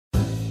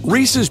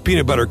Reese's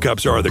peanut butter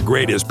cups are the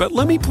greatest, but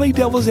let me play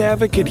devil's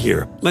advocate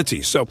here. Let's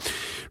see. So,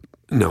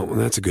 no,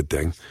 that's a good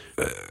thing.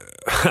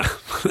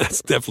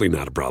 That's definitely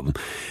not a problem.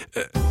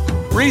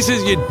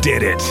 Reese's, you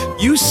did it.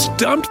 You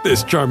stumped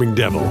this charming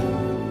devil.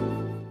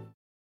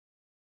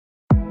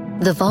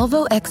 The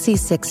Volvo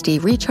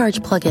XC60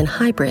 Recharge Plug-in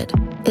Hybrid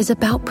is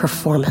about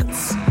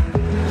performance.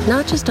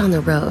 Not just on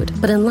the road,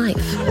 but in life.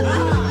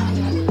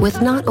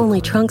 With not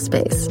only trunk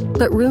space,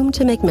 but room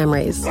to make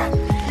memories.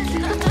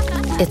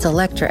 It's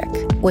electric,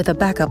 with a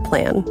backup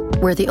plan,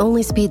 where the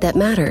only speed that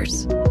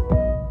matters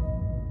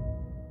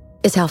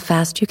is how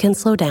fast you can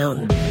slow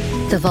down.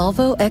 The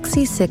Volvo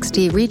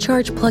XC60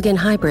 Recharge Plug-in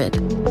Hybrid.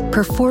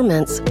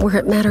 Performance where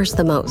it matters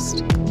the most.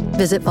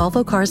 Visit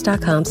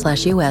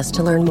volvocars.com/US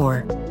to learn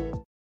more.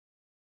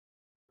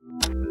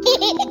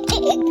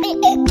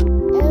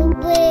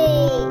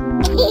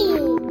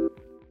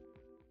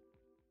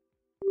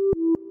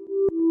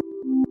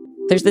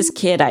 There's this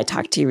kid I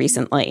talked to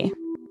recently,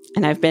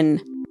 and I've been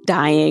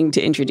dying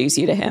to introduce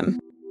you to him.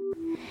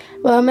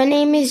 Well, my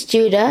name is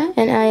Judah,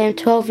 and I am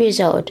 12 years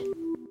old.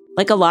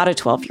 Like a lot of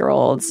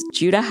 12-year-olds,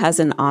 Judah has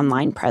an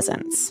online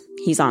presence.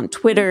 He's on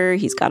Twitter,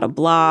 he's got a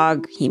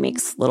blog, he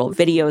makes little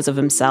videos of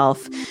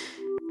himself.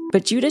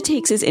 But Judah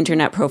takes his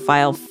internet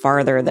profile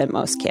farther than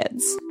most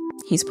kids.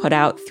 He's put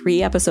out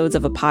 3 episodes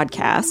of a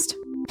podcast.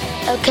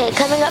 Okay,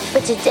 coming up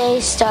for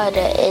today's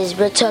starter is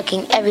we're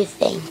talking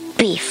everything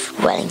beef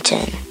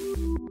Wellington.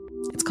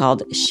 It's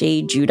called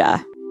Chez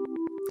Judah.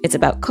 It's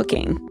about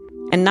cooking,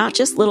 and not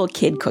just little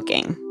kid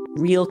cooking,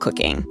 real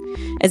cooking.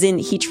 As in,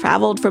 he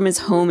traveled from his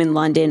home in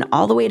London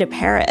all the way to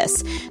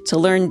Paris to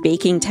learn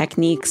baking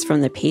techniques from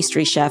the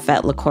pastry chef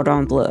at Le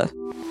Cordon Bleu.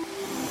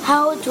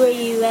 How old were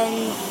you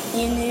when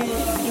you knew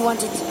you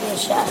wanted to be a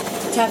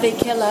chef? T'avais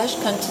quel âge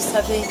quand tu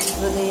savais que tu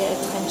voulais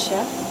être un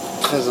chef?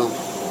 13 ans.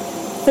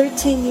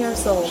 13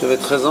 years old. J'avais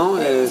 13 ans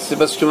et c'est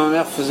parce que ma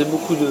mère faisait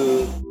beaucoup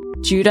de...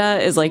 Judah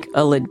is like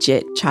a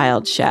legit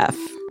child chef.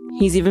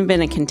 He's even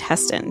been a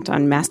contestant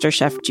on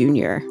MasterChef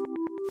Junior.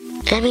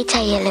 Let me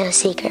tell you a little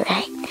secret,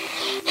 right?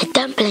 The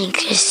dumplings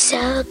are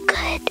so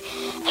good,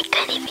 I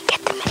couldn't even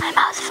get them in my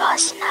mouth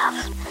fast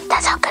enough.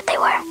 That's how good they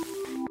were.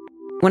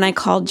 When I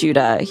called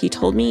Judah, he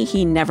told me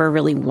he never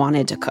really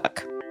wanted to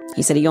cook.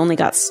 He said he only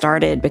got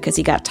started because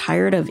he got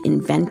tired of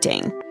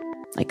inventing,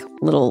 like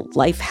little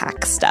life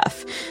hack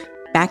stuff.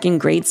 Back in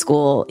grade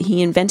school,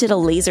 he invented a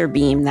laser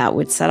beam that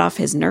would set off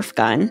his Nerf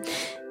gun,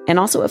 and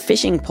also a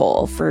fishing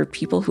pole for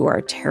people who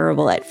are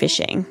terrible at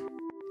fishing.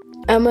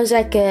 Almost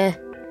like a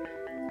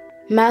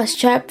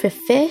mousetrap for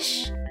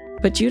fish.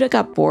 But Judah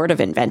got bored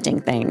of inventing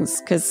things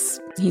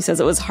because he says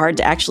it was hard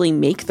to actually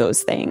make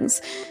those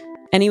things.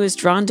 And he was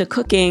drawn to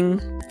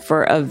cooking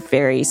for a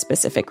very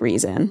specific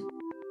reason.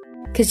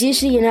 Because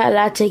usually you're not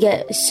allowed to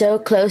get so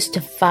close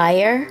to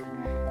fire,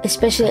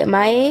 especially at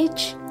my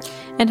age.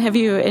 And have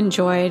you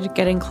enjoyed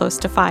getting close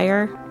to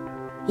fire?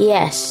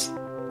 Yes.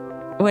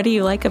 What do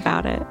you like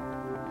about it?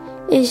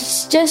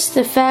 It's just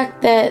the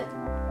fact that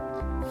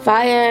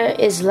fire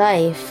is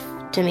life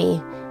to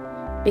me.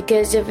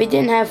 Because if we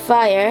didn't have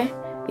fire,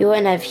 we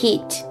wouldn't have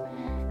heat.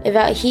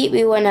 Without heat,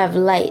 we wouldn't have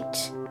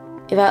light.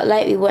 Without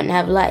light, we wouldn't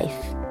have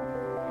life.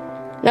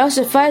 And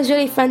also, fire is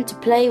really fun to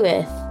play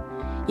with.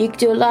 You could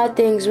do a lot of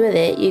things with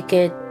it. You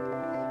could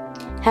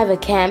have a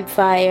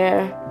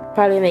campfire,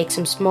 probably make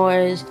some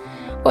s'mores,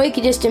 or you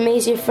could just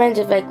amaze your friends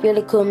with like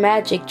really cool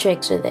magic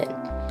tricks with it.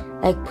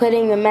 Like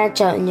putting the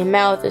match out in your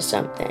mouth or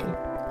something.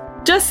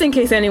 Just in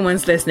case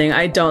anyone's listening,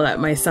 I don't let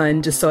my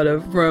son just sort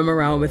of roam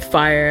around with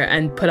fire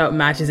and put out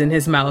matches in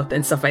his mouth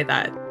and stuff like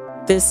that.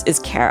 This is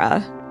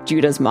Kara,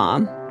 Judah's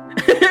mom.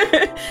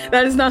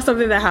 That is not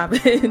something that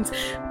happens.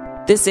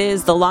 This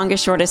is The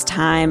Longest Shortest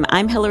Time.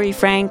 I'm Hillary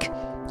Frank,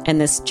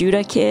 and this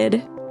Judah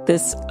kid,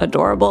 this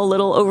adorable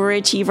little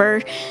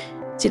overachiever,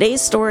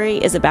 today's story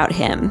is about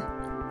him,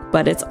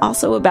 but it's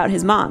also about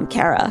his mom,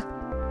 Kara.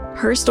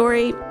 Her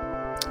story,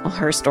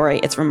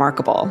 it's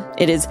remarkable.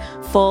 It is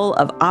full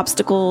of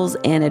obstacles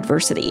and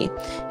adversity,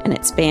 and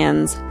it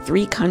spans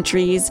 3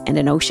 countries and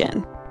an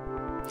ocean.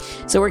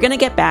 So we're going to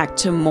get back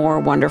to more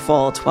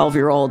wonderful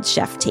 12-year-old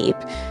chef tape.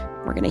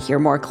 We're going to hear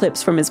more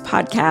clips from his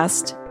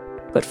podcast.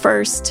 But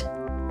first,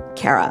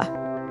 Kara.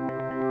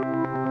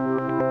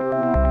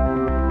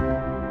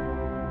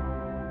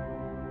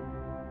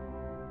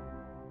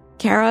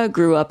 Kara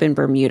grew up in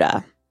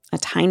Bermuda, a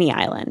tiny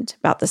island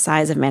about the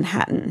size of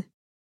Manhattan.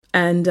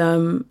 And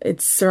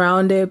it's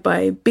surrounded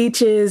by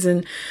beaches,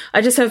 and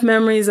I just have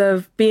memories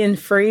of being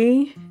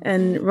free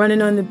and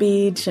running on the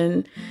beach.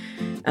 And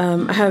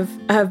I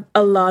have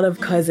a lot of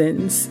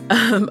cousins.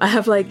 I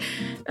have like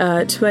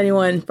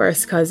 21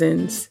 first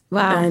cousins.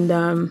 Wow. And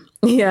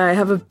I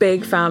have a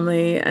big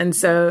family, and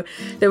so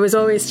there was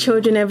always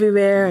children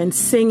everywhere and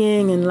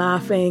singing and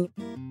laughing.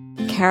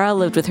 Kara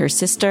lived with her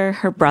sister,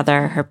 her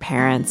brother, her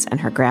parents,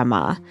 and her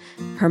grandma.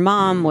 Her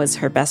mom was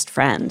her best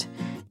friend.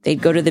 They'd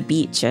go to the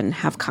beach and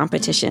have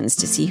competitions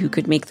to see who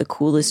could make the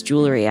coolest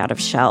jewelry out of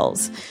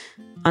shells.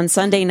 On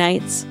Sunday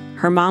nights,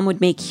 her mom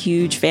would make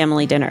huge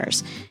family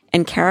dinners,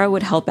 And Kara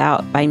would help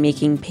out by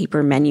making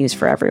paper menus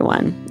for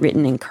everyone,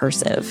 written in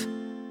cursive.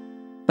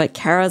 But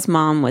Kara's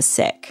mom was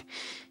sick.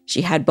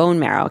 She had bone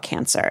marrow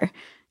cancer.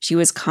 She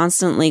was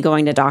constantly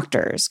going to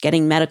doctors,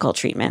 getting medical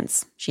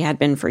treatments. She had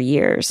been for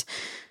years.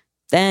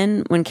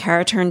 Then, when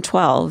Kara turned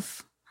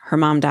 12, her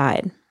mom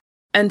died.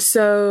 And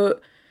so,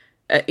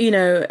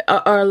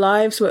 our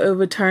lives were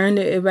overturned.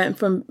 It went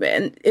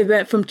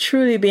from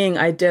truly being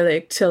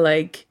idyllic to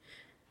like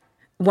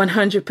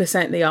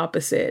 100% the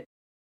opposite.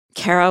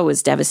 Kara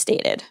was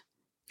devastated.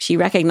 She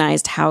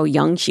recognized how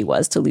young she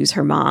was to lose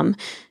her mom,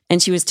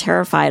 and she was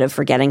terrified of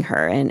forgetting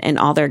her and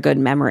all their good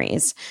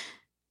memories.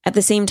 At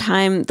the same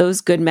time,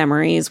 those good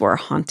memories were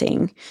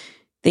haunting.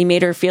 They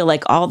made her feel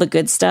like all the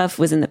good stuff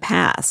was in the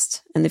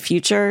past, and the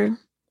future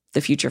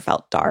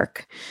felt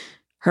dark.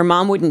 Her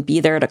mom wouldn't be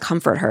there to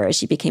comfort her as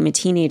she became a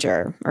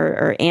teenager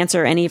or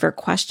answer any of her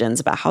questions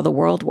about how the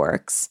world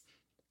works.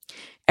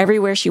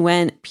 Everywhere she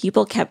went,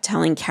 people kept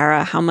telling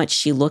Kara how much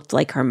she looked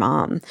like her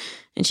mom,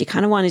 and she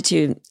kind of wanted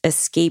to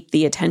escape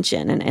the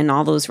attention and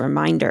all those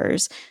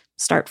reminders,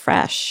 start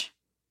fresh.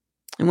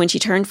 And when she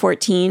turned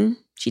 14,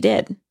 she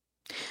did.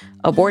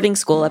 A boarding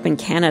school up in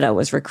Canada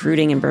was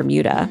recruiting in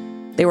Bermuda.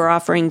 They were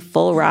offering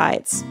full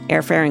rides,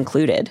 airfare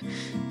included.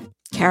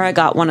 Kara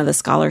got one of the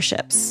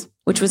scholarships,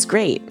 which was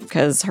great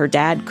because her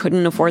dad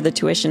couldn't afford the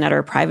tuition at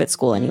her private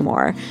school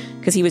anymore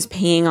because he was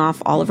paying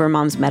off all of her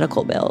mom's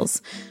medical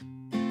bills.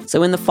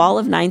 So in the fall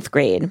of 9th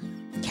grade,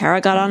 Kara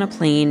got on a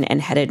plane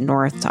and headed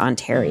north to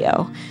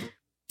Ontario.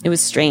 It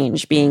was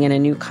strange being in a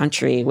new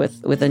country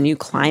with a new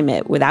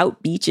climate,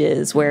 without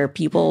beaches where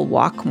people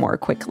walk more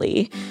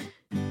quickly.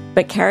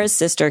 But Kara's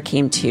sister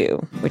came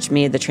too, which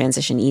made the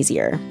transition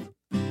easier.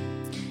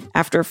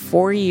 After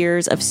 4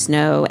 years of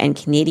snow and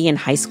Canadian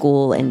high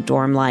school and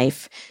dorm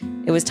life,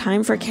 it was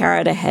time for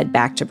Kara to head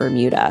back to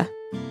Bermuda.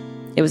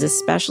 It was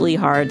especially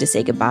hard to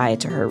say goodbye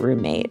to her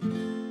roommate.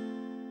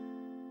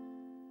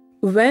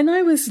 When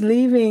I was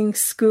leaving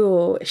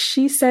school,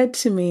 she said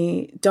to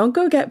me, "Don't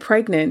go get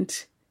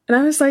pregnant." And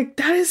I was like,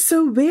 that is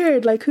so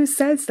weird. Like, who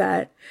says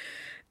that?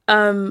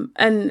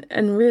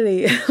 And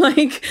really,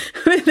 like,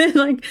 within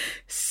like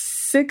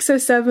 6 or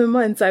 7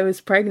 months, I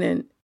was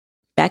pregnant.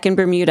 Back in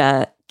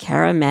Bermuda,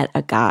 Kara met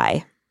a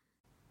guy.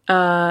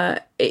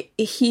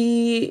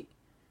 He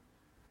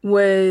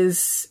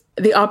was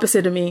the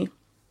opposite of me.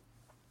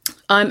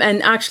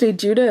 And actually,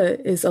 Judah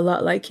is a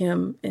lot like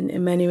him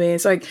in many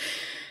ways. Like,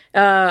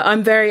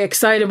 I'm very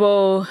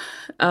excitable.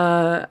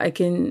 I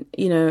can,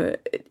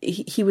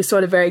 he was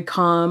sort of very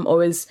calm,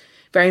 always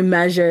very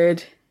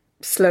measured,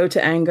 slow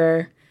to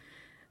anger.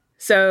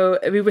 So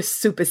we were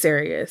super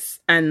serious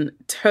and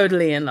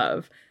totally in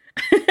love.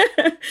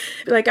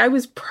 Like, I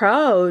was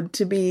proud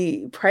to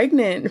be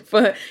pregnant,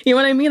 but you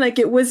know what I mean? Like,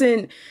 it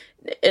wasn't,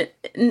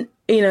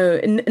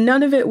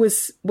 none of it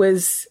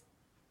was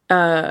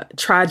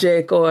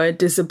tragic or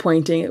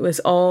disappointing. It was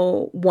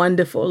all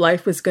wonderful.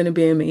 Life was going to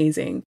be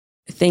amazing.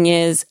 The thing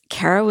is,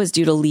 Kara was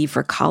due to leave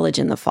for college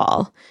in the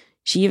fall.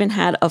 She even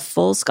had a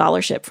full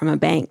scholarship from a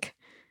bank.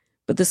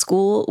 But the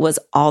school was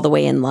all the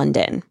way in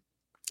London.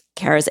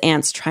 Kara's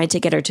aunts tried to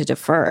get her to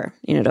defer,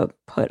 to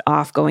put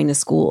off going to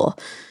school.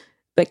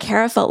 But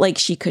Kara felt like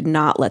she could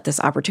not let this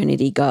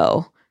opportunity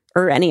go,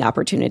 or any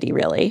opportunity,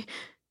 really.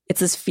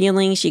 It's this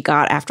feeling she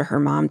got after her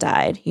mom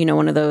died.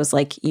 One of those,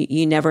 like,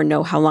 you never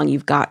know how long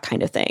you've got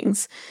kind of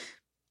things.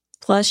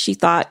 Plus, she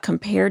thought,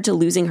 compared to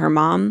losing her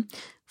mom,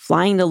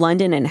 flying to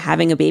London and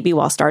having a baby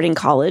while starting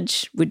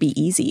college would be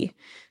easy.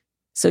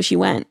 So she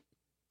went.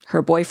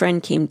 Her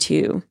boyfriend came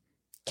too.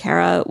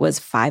 Kara was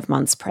 5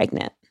 months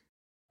pregnant.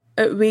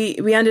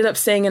 We ended up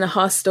staying in a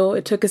hostel.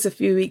 It took us a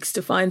few weeks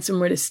to find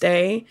somewhere to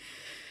stay.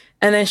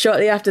 And then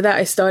shortly after that,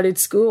 I started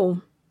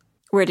school.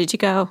 Where did you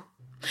go?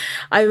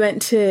 I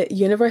went to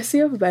University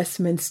of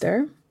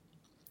Westminster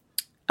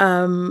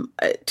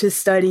to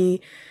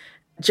study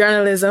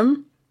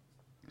journalism.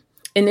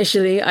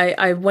 Initially,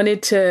 I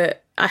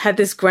had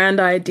this grand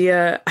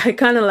idea. I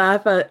kind of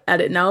laugh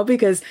at it now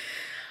because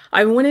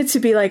I wanted to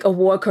be like a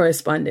war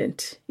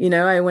correspondent.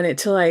 I wanted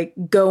to like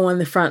go on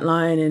the front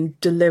line and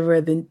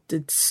deliver the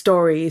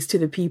stories to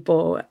the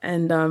people.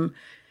 And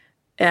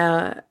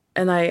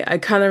I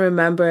kind of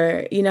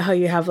remember, how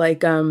you have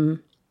like a,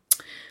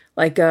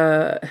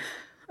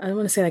 I don't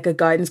want to say like a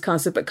guidance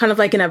counselor, but kind of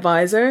like an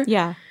advisor.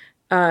 Yeah.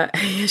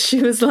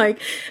 She was like,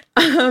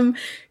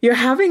 you're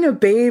having a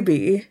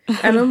baby.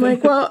 And I'm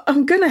like, well,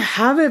 I'm going to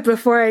have it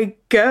before I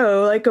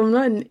go. Like, I'm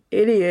not an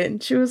idiot.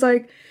 And she was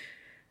like,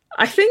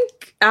 I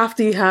think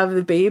after you have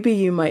the baby,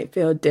 you might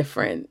feel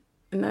different.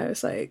 And I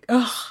was like,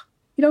 oh,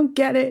 you don't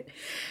get it.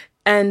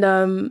 And,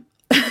 and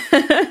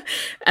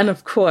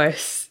of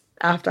course,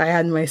 after I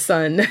had my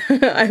son,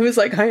 I was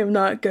like, I am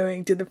not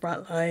going to the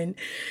front line.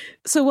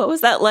 So what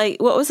was that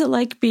like? What was it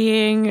like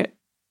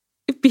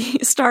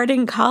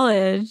starting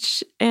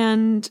college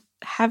and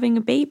having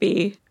a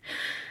baby?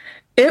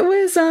 It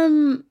was,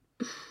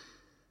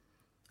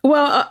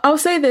 well, I'll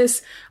say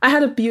this. I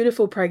had a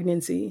beautiful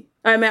pregnancy.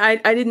 I mean, I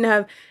didn't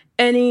have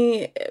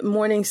any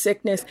morning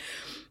sickness.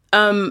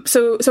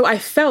 So I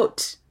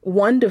felt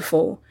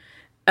wonderful.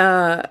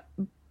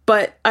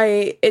 But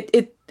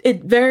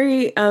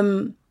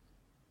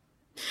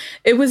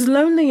it was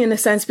lonely in a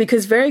sense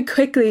because very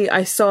quickly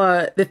I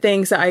saw the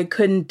things that I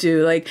couldn't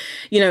do. Like,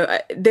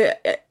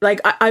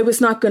 I was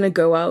not going to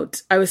go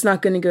out. I was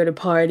not going to go to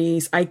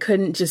parties. I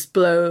couldn't just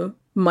blow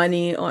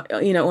money on,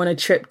 on a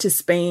trip to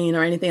Spain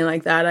or anything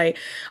like that.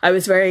 I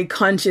was very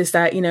conscious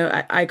that,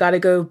 I got to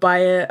go buy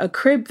a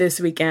crib this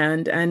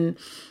weekend. And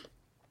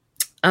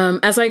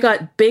as I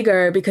got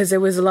bigger, because there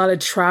was a lot of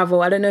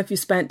travel, I don't know if you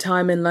spent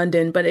time in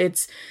London, but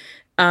it's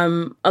a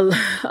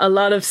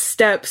lot of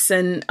steps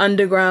and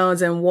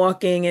undergrounds and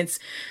walking. It's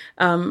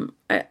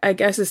I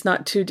guess it's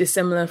not too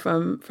dissimilar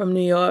from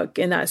New York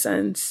in that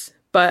sense.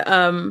 But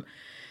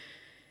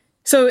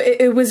so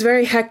it was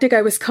very hectic.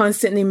 I was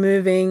constantly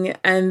moving,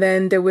 and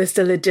then there was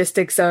the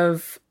logistics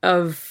of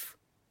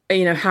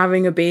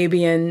having a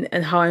baby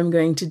and how I'm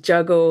going to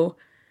juggle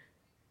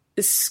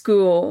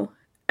school.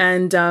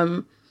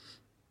 And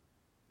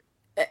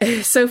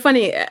it's so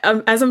funny.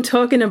 As I'm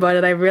talking about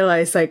it, I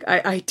realized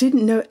I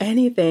didn't know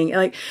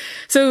anything.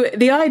 So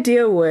the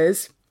idea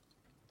was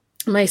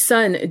my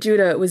son,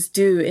 Judah, was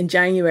due in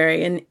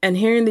January. And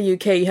here in the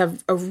UK, you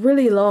have a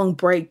really long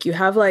break. You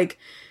have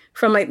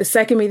from the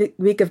second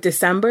week of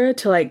December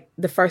to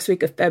the first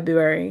week of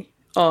February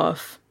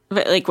off.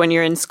 But when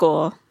you're in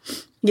school.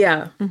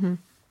 Yeah. Mm-hmm.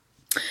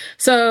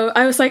 So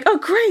I was like, oh,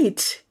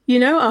 great.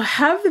 I'll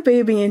have the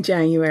baby in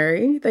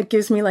January. That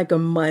gives me a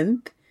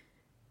month.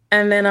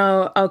 And then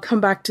I'll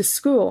come back to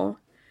school.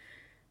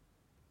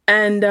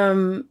 And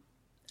I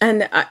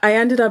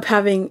ended up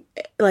having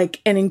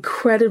an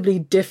incredibly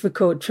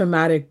difficult,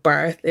 traumatic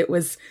birth. It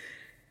was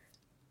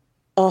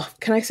awful.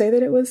 Can I say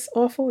that it was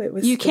awful? It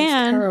was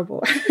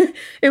terrible.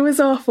 It was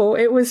awful.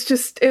 It was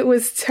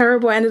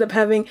terrible. I ended up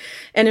having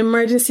an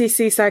emergency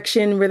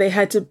C-section where they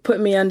had to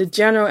put me under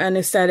general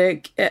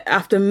anesthetic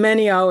after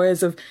many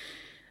hours of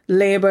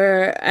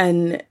labor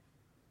and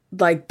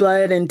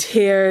blood and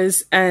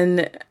tears.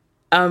 And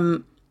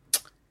I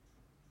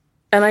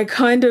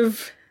kind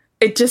of,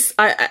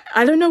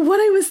 I don't know what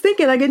I was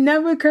thinking. It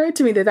never occurred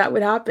to me that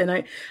would happen.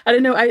 I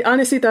don't know. I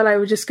honestly thought I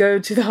would just go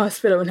to the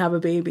hospital and have a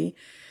baby.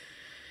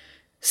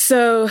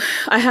 So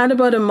I had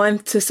about a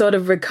month to sort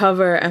of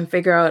recover and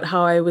figure out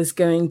how I was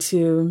going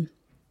to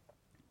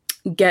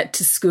get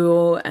to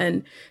school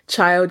and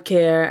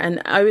childcare.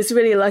 And I was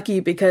really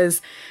lucky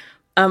because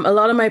a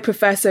lot of my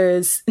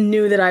professors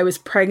knew that I was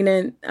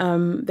pregnant.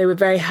 They were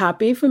very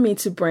happy for me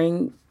to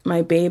bring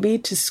my baby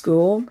to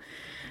school.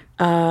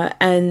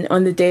 And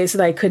on the days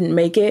that I couldn't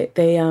make it,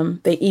 they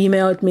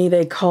emailed me,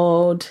 they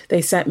called,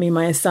 they sent me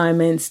my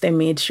assignments. They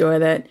made sure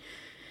that,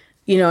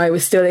 I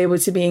was still able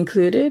to be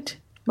included.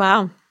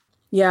 Wow.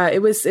 Yeah,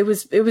 it was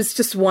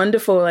just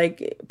wonderful.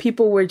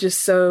 People were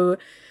just so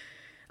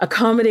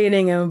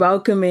accommodating and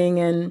welcoming.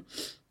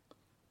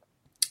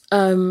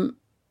 And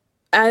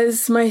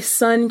as my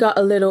son got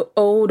a little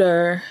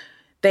older,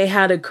 they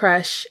had a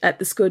creche at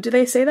the school. Do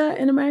they say that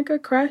in America,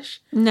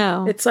 creche?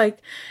 No. It's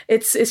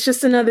it's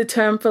just another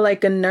term for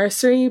a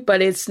nursery,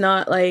 but it's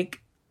not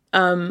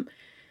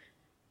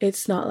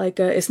it's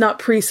not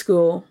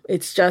preschool.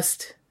 It's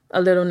just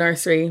a little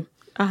nursery.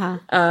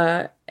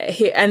 Uh-huh.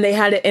 And they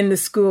had it in the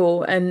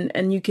school,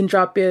 and you can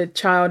drop your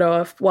child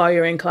off while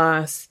you're in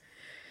class.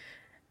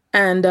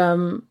 And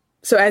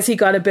so as he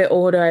got a bit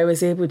older, I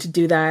was able to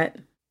do that.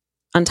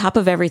 On top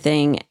of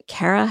everything,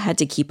 Kara had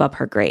to keep up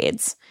her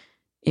grades.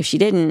 If she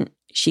didn't,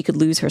 she could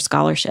lose her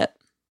scholarship.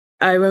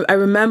 I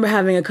remember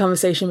having a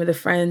conversation with a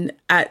friend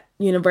at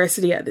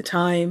university at the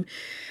time.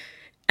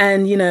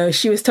 And,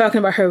 she was talking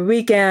about her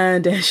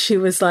weekend, and she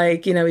was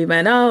like, we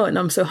went out and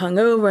I'm so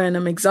hungover and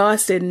I'm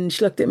exhausted. And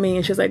she looked at me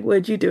and she was like,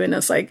 what'd you do? And I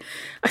was like,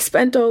 I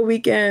spent all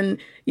weekend,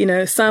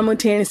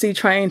 simultaneously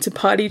trying to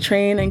potty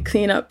train and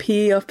clean up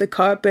pee off the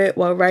carpet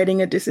while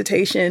writing a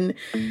dissertation.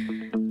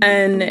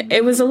 And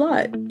it was a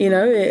lot,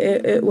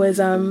 it was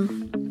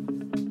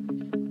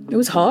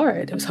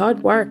hard. It was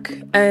hard work.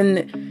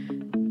 And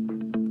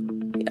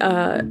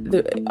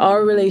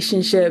our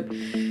relationship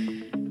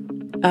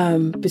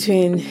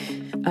between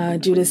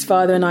Judah's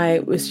father and I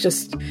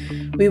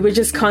we were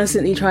just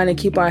constantly trying to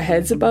keep our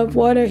heads above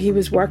water. He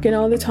was working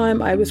all the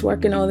time. I was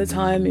working all the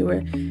time. We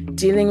were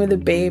dealing with a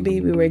baby.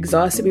 We were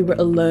exhausted. We were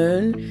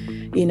alone.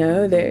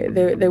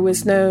 There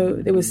was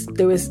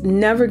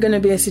never going to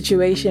be a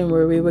situation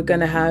where we were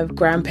going to have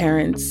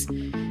grandparents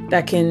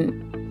that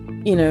can,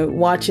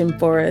 watch him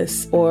for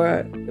us,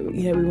 or,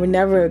 we were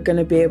never going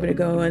to be able to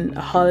go on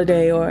a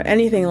holiday or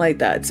anything like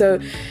that. So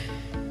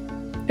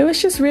it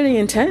was just really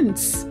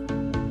intense.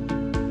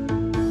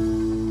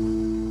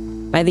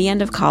 By the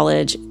end of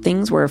college,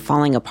 things were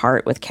falling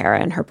apart with Kara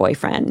and her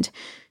boyfriend.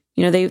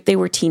 They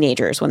were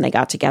teenagers when they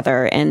got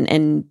together,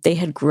 and they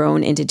had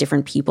grown into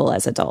different people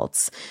as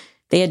adults.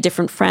 They had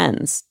different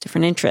friends,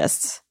 different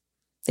interests.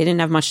 They didn't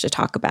have much to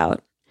talk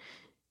about.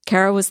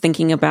 Kara was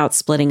thinking about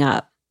splitting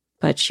up,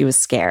 but she was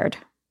scared.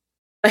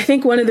 I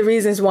think one of the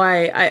reasons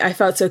why I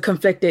felt so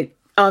conflicted,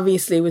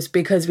 obviously, was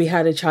because we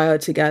had a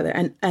child together,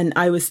 and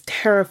I was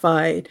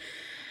terrified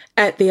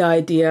at the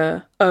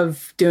idea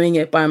of doing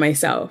it by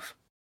myself.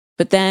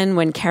 But then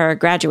when Kara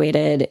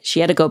graduated, she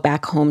had to go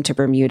back home to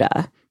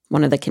Bermuda.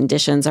 One of the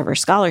conditions of her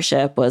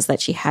scholarship was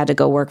that she had to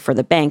go work for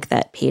the bank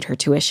that paid her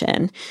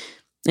tuition.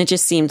 It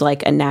just seemed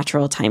like a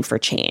natural time for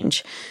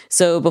change.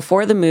 So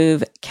before the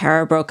move,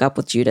 Kara broke up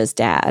with Judah's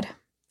dad.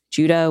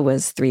 Judah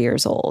was 3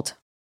 years old.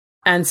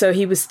 And so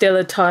he was still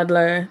a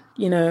toddler,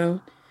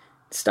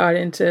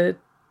 starting to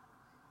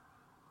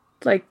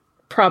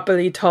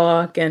properly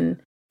talk. And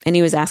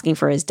he was asking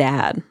for his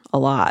dad a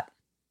lot.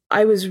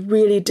 I was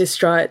really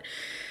distraught.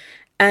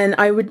 And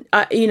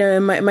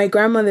my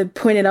grandmother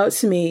pointed out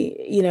to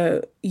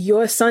me,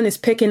 your son is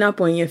picking up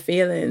on your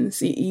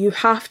feelings. You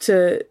have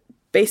to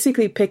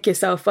basically pick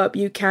yourself up.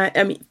 You can't,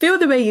 feel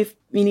the way you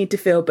need to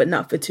feel, but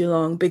not for too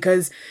long,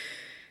 because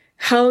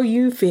how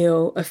you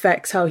feel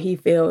affects how he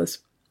feels.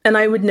 And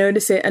I would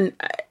notice it. And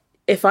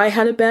if I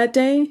had a bad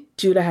day,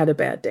 Judah had a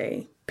bad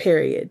day,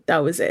 period.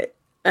 That was it.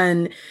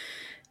 And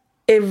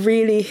it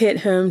really hit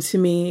home to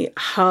me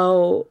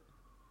how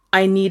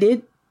I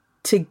needed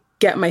to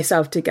get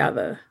myself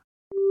together.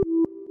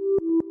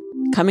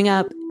 Coming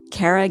up,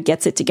 Kara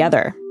gets it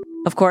together.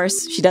 Of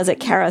course, she does it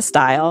Kara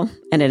style,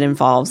 and it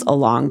involves a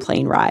long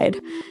plane ride.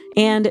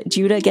 And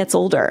Judah gets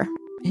older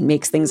and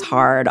makes things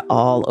hard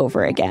all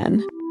over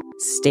again.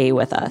 Stay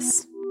with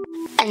us.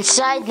 And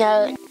side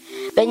note,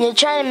 when you're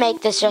trying to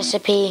make this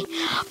recipe,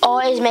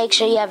 always make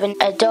sure you have an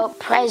adult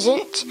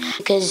present,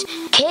 because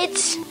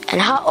kids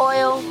and hot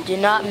oil do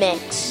not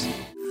mix.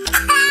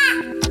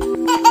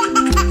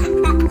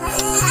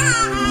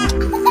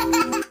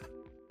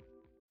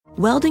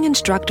 Welding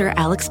instructor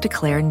Alex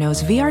DeClaire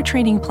knows VR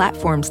training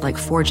platforms like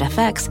Forge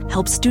FX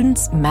help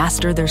students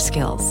master their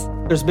skills.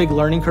 There's a big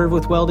learning curve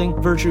with welding.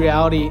 Virtual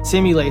reality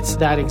simulates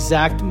that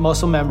exact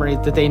muscle memory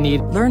that they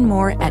need. Learn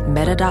more at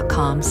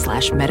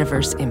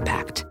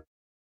meta.com/metaverseimpact.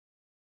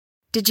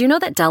 Did you know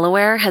that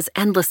Delaware has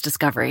endless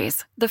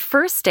discoveries? The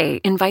first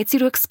state invites you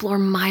to explore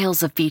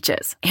miles of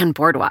beaches and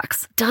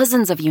boardwalks,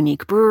 dozens of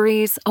unique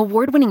breweries,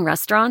 award-winning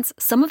restaurants,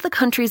 some of the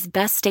country's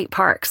best state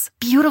parks,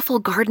 beautiful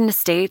garden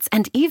estates,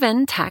 and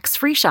even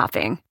tax-free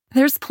shopping.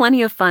 There's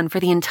plenty of fun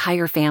for the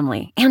entire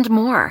family and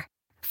more.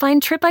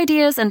 Find trip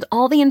ideas and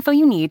all the info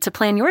you need to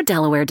plan your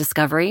Delaware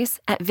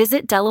discoveries at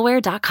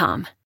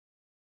visitdelaware.com.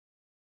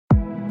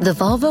 The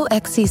Volvo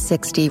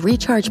XC60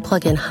 Recharge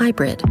Plug-in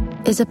Hybrid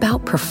is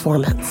about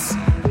performance.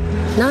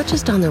 Not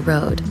just on the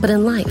road, but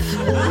in life.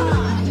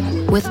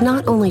 With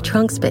not only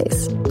trunk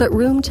space, but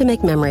room to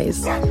make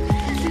memories.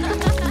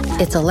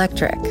 It's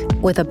electric,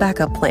 with a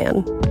backup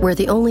plan, where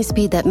the only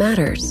speed that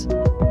matters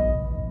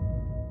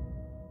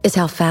is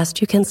how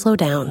fast you can slow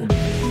down.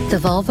 The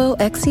Volvo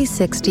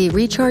XC60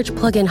 Recharge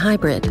Plug-in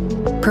Hybrid.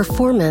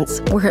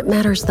 Performance where it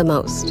matters the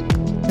most.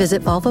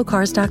 Visit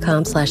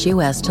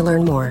volvocars.com/US to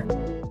learn more.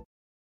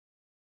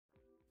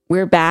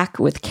 We're back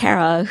with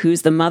Kara,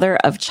 who's the mother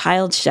of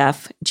child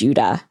chef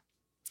Judah.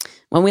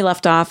 When we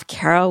left off,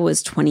 Kara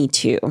was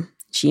 22.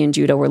 She and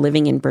Judah were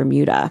living in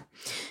Bermuda.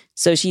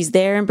 So she's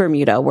there in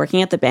Bermuda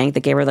working at the bank that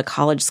gave her the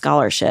college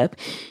scholarship,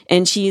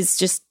 and she's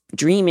just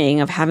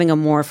dreaming of having a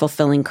more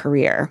fulfilling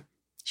career.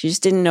 She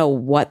just didn't know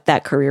what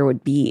that career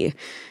would be.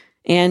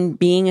 And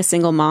being a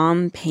single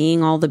mom,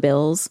 paying all the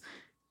bills,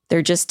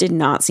 there just did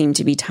not seem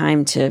to be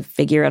time to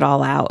figure it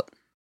all out.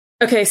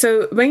 Okay,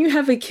 so when you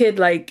have a kid,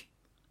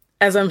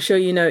 as I'm sure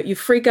you know, you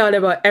freak out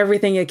about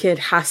everything your kid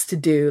has to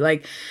do.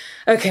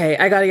 Okay,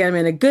 I got to get him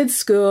in a good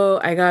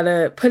school. I got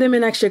to put him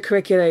in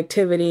extracurricular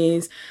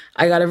activities.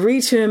 I got to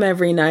read to him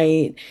every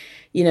night.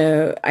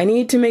 I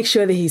need to make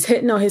sure that he's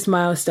hitting all his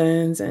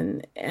milestones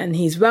and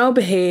he's well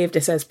behaved.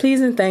 It says please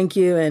and thank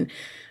you and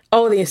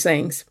all these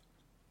things.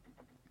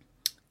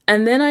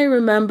 And then I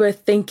remember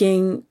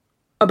thinking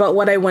about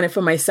what I wanted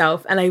for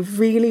myself. And I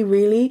really,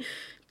 really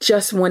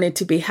just wanted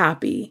to be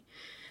happy.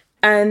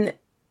 And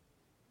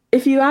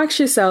if you ask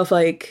yourself,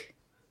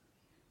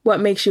 what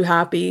makes you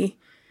happy?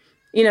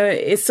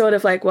 It's sort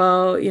of I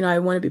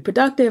want to be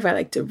productive. I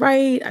like to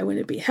write. I want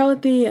to be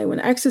healthy. I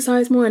want to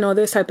exercise more and all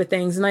those type of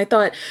things. And I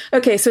thought,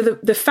 okay, so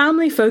the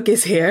family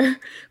focus here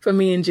for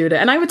me and Judah,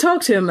 and I would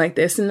talk to him like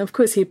this. And of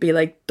course he'd be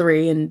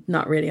 3 and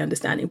not really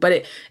understanding,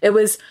 but it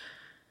was,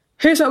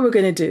 here's what we're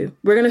going to do.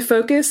 We're going to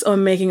focus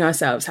on making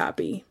ourselves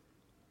happy.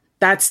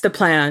 That's the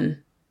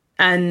plan.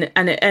 And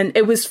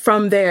it was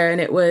from there.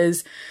 And it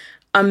was,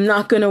 I'm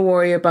not going to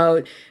worry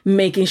about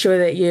making sure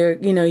that you're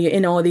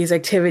in all these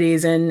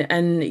activities and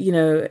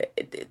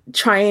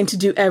trying to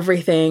do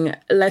everything.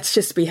 Let's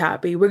just be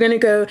happy. We're going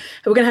to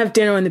have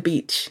dinner on the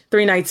beach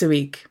 3 nights a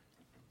week.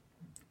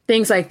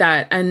 Things like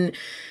that. And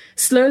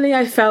slowly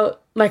I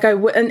felt like I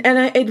would,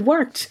 and it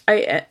worked.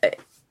 I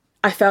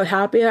felt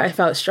happier. I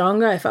felt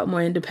stronger. I felt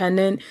more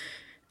independent.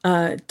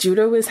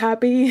 Judah was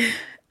happy.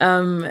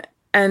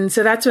 And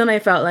so that's when I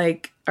felt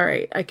all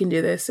right, I can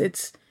do this.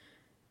 It's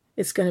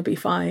going to be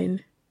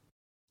fine.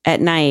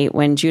 At night,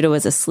 when Judah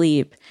was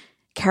asleep,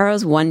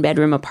 Kara's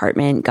 1-bedroom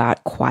apartment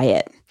got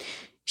quiet.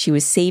 She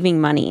was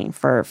saving money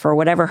for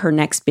whatever her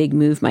next big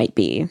move might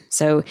be.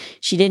 So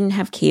she didn't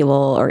have cable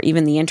or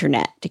even the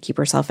internet to keep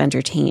herself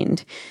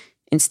entertained.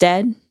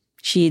 Instead,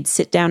 she'd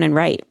sit down and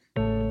write,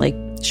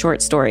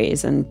 short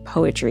stories and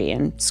poetry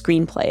and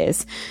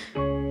screenplays.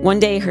 One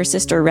day, her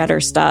sister read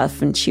her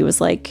stuff and she was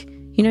like,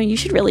 you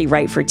should really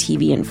write for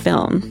TV and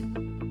film.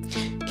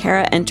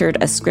 Kara entered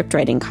a script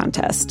writing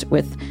contest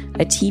with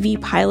a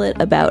TV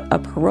pilot about a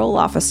parole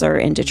officer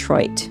in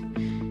Detroit.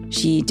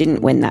 She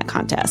didn't win that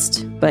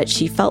contest, but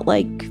she felt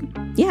like,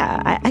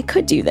 I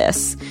could do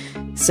this.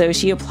 So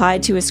she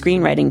applied to a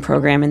screenwriting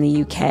program in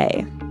the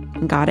UK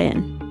and got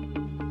in.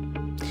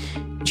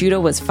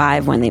 Judah was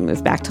 5 when they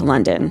moved back to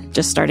London,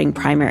 just starting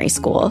primary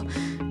school,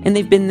 and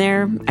they've been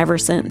there ever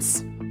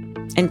since.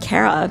 And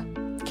Kara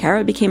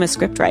became a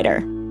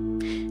scriptwriter.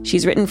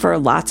 She's written for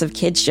lots of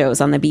kids' shows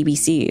on the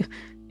BBC,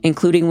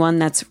 including one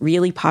that's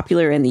really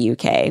popular in the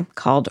UK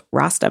called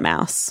Rasta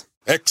Mouse.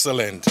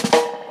 Excellent.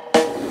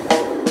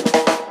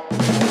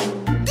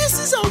 This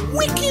is a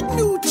wicked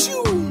new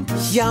tune.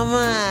 Yeah,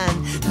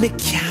 man. Me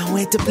can't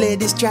wait to play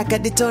this track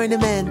at the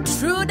tournament.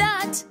 True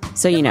that.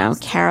 So,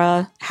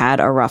 Kara had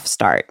a rough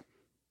start.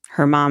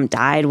 Her mom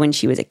died when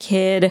she was a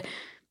kid.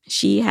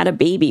 She had a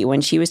baby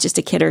when she was just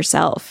a kid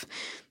herself.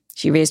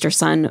 She raised her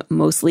son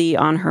mostly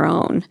on her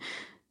own.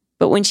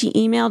 But when she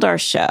emailed our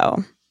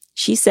show,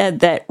 she said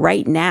that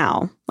right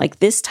now, like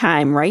this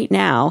time right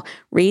now,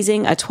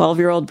 raising a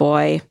 12-year-old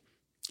boy,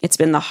 it's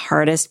been the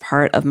hardest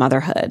part of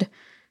motherhood.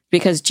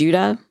 Because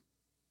Judah,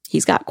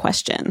 he's got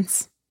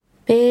questions.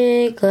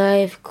 Big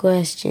life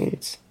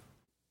questions.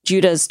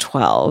 Judah's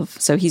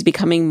 12, so he's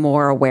becoming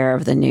more aware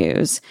of the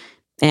news.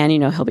 And,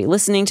 he'll be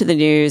listening to the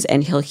news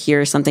and he'll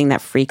hear something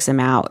that freaks him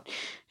out.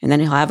 And then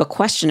he'll have a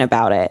question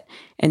about it.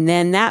 And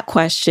then that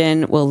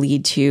question will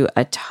lead to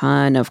a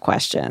ton of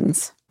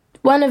questions.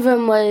 One of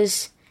them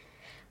was,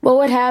 what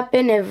would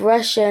happen if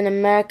Russia and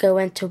America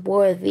went to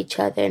war with each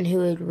other and who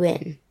would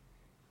win?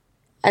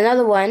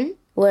 Another one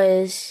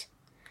was,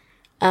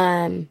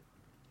 how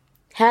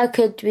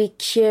could we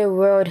cure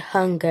world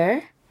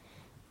hunger?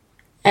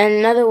 And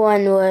another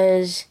one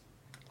was,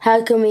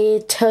 how can we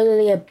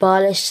totally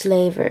abolish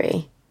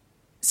slavery?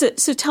 So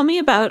tell me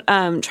about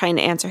trying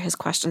to answer his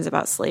questions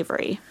about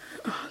slavery.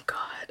 Oh,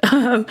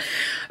 God.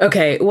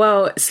 Okay,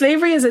 well,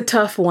 slavery is a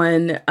tough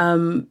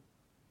one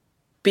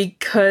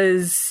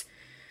because,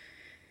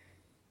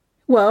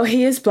 well,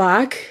 he is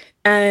Black,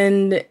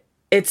 and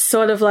it's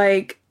sort of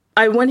like,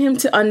 I want him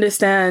to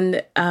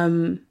understand,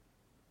 the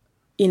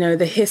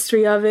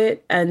history of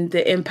it and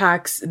the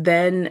impacts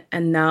then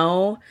and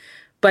now.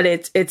 But I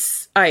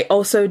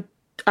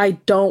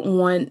don't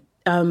want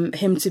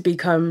him to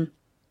become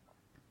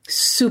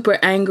super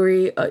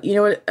angry,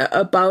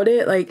 about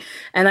it.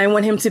 And I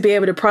want him to be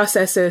able to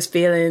process those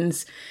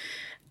feelings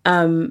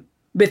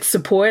with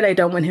support. I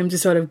don't want him to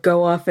sort of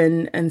go off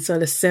and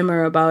sort of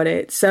simmer about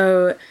it.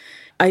 So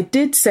I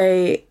did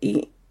say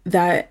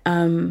that,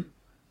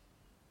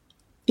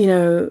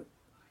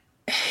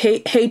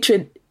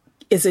 hatred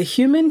is a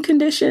human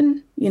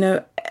condition.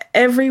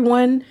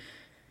 Everyone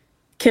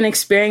can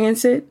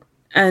experience it.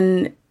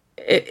 And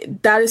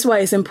that is why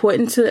it's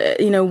important to,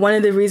 one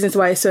of the reasons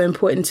why it's so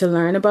important to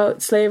learn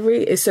about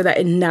slavery is so that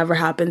it never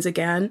happens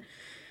again.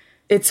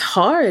 It's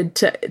hard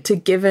to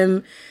give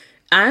him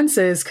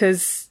answers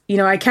because,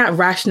 I can't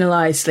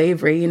rationalize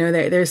slavery.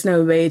 There's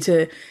no way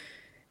to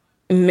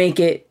make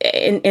it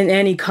in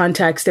any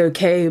context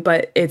okay,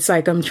 but it's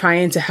like I'm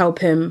trying to help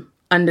him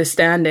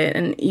understand it.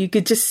 And you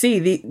could just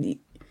see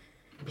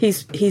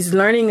he's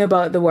learning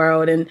about the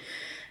world. And,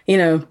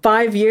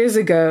 5 years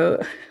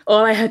ago,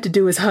 all I had to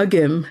do was hug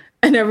him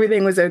and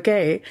everything was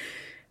okay.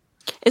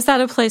 Is that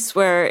a place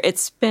where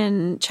it's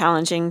been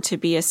challenging to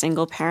be a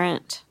single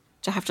parent,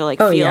 to have to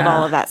field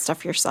all of that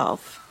stuff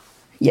yourself?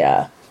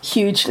 Yeah,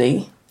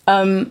 hugely.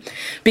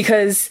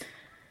 Because,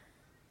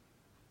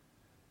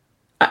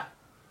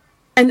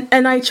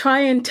 and I try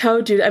and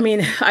tell Jude, I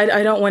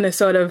don't want to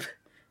sort of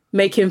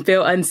make him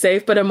feel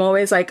unsafe, but I'm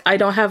always like, I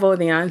don't have all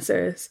the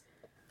answers.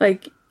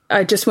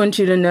 I just want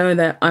you to know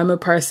that I'm a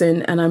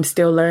person and I'm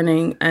still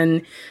learning,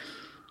 and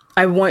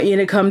I want you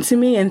to come to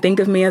me and think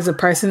of me as a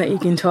person that you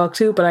can talk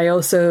to, but I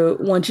also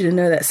want you to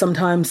know that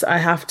sometimes I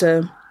have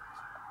to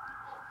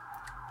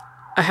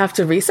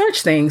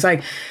research things.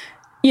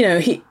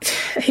 He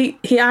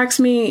asked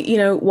me,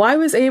 why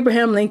was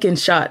Abraham Lincoln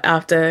shot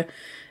after,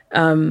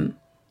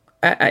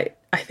 I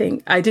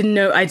think I didn't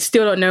know, I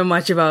still don't know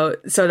much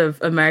about sort of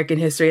American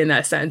history in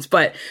that sense,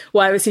 but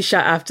why was he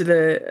shot after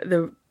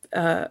the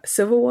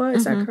Civil War?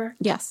 Is that correct?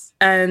 Yes.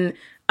 And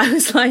I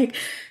was like,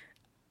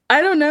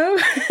 I don't know.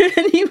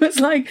 And he was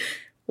like,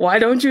 why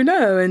don't you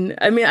know? And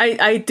I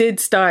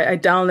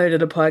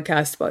downloaded a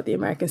podcast about the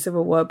American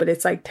Civil War, but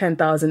it's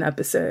 10,000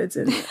 episodes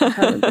and I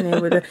haven't been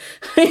able to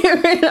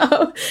figure it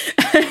out.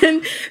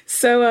 And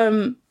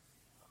so,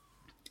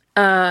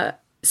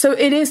 so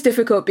it is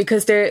difficult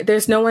because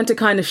there's no one to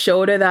kind of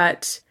shoulder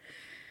that.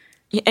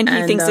 And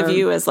he thinks of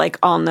you as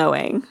all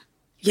knowing.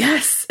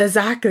 Yes,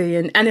 exactly.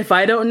 And if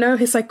I don't know,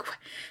 he's like,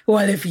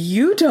 well, if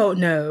you don't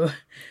know,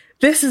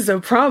 this is a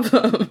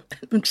problem.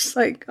 I'm just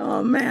like,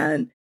 oh,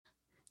 man.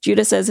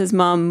 Judah says his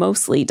mom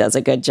mostly does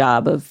a good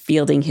job of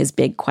fielding his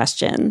big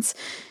questions,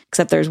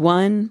 except there's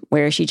one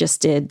where she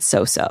just did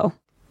so-so.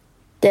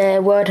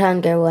 The World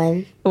Hunger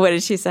one. What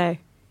did she say?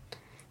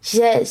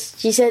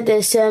 She said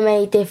there's so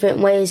many different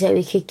ways that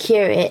we could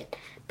cure it,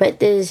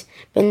 but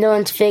no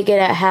one's figured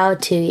out how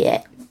to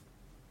yet.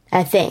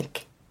 I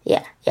think.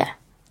 Yeah.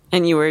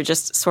 And you were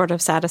just sort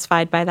of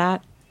satisfied by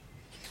that?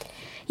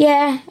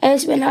 Yeah, I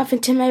just went off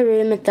into my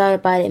room and thought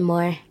about it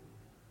more.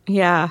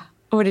 Yeah.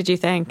 What did you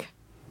think?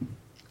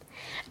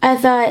 I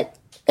thought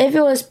if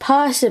it was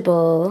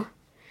possible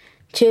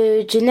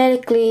to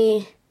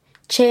genetically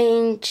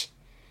change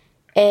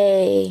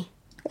a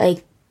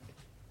like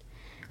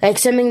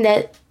something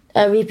that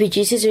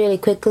reproduces really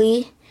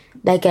quickly,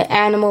 like an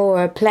animal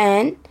or a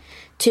plant,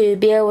 to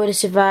be able to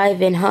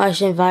survive in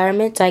harsh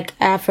environments like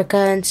Africa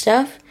and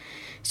stuff.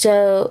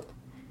 So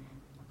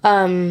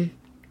the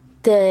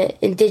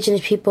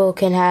indigenous people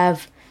can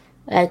have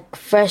like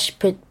fresh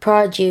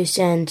produce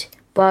and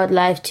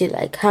wildlife to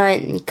like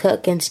hunt and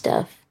cook and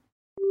stuff.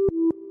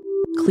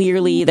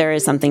 Clearly, there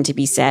is something to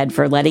be said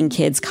for letting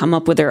kids come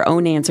up with their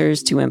own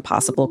answers to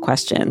impossible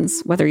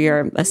questions, whether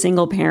you're a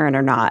single parent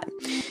or not.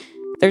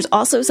 There's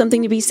also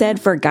something to be said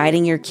for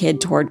guiding your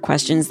kid toward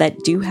questions that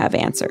do have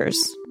answers,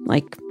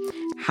 like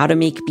how to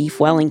make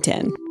beef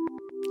Wellington.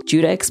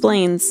 Judah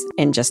explains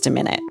in just a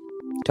minute.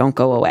 Don't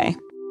go away.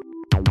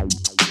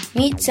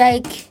 Meat's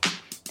like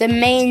the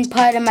main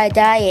part of my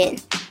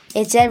diet.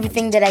 It's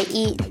everything that I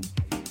eat,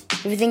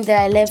 everything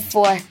that I live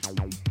for.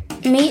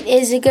 Meat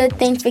is a good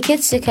thing for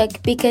kids to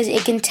cook because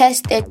it can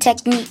test their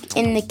technique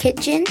in the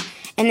kitchen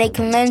and they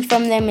can learn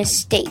from their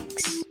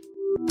mistakes.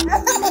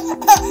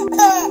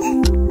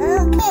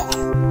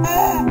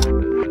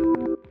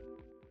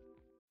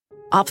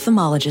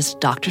 Ophthalmologist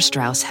Dr.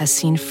 Strauss has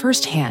seen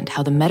firsthand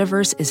how the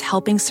metaverse is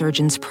helping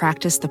surgeons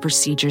practice the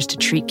procedures to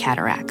treat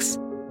cataracts.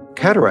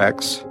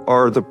 Cataracts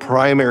are the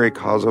primary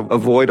cause of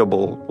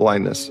avoidable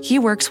blindness. He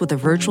works with a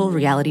virtual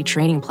reality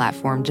training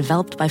platform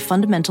developed by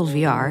Fundamental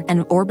VR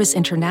and Orbis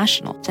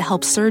International to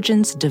help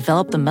surgeons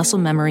develop the muscle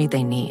memory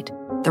they need.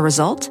 The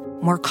result?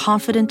 More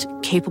confident,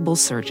 capable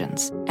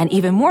surgeons. And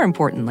even more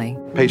importantly,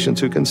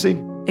 patients who can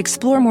see.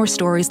 Explore more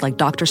stories like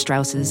Dr.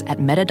 Strauss's at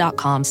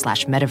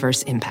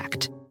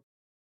meta.com/metaverseimpact.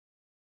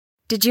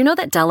 Did you know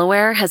that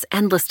Delaware has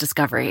endless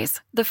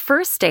discoveries? The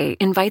first state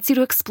invites you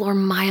to explore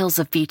miles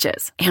of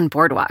beaches and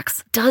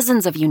boardwalks,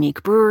 dozens of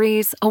unique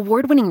breweries,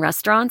 award-winning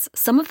restaurants,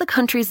 some of the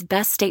country's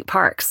best state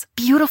parks,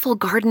 beautiful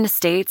garden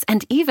estates,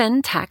 and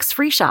even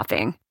tax-free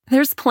shopping.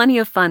 There's plenty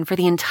of fun for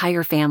the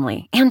entire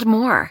family and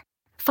more.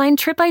 Find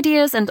trip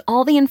ideas and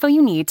all the info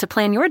you need to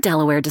plan your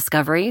Delaware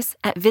discoveries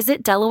at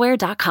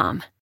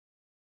visitdelaware.com.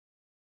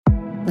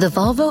 The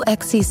Volvo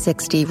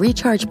XC60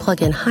 Recharge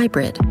Plug-in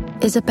Hybrid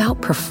is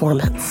about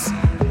performance.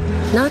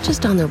 Not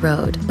just on the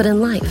road, but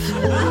in life.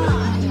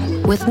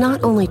 With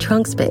not only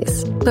trunk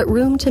space, but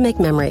room to make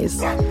memories.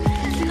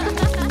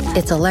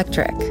 It's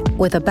electric,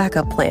 with a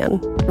backup plan,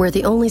 where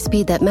the only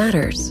speed that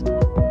matters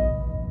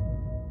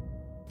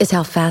is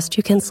how fast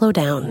you can slow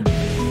down.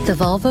 The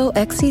Volvo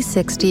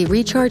XC60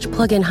 Recharge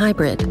Plug-in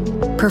Hybrid.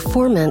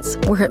 Performance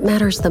where it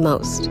matters the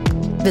most.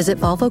 Visit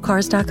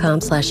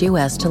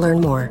volvocars.com/US to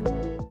learn more.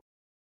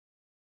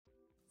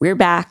 We're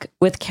back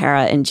with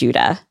Kara and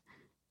Judah.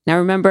 Now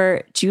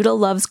remember, Judah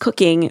loves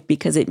cooking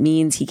because it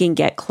means he can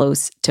get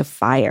close to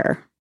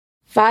fire.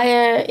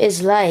 Fire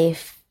is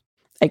life.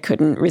 I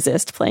couldn't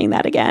resist playing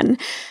that again.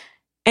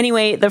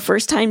 Anyway, the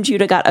first time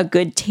Judah got a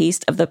good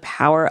taste of the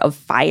power of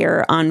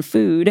fire on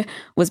food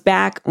was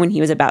back when he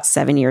was about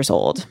 7 years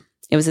old.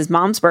 It was his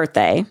mom's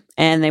birthday,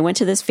 and they went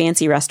to this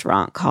fancy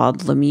restaurant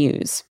called Le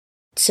Muse.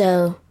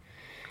 So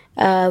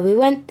we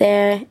went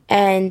there,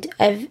 and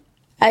I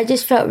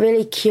just felt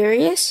really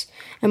curious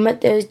on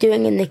what they was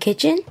doing in the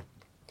kitchen.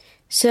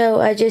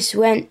 So I just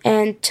went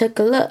and took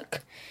a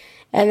look.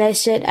 And I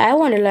said, I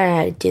want to learn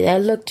how to do that.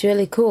 It looked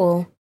really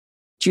cool.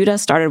 Judah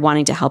started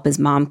wanting to help his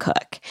mom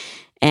cook.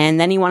 And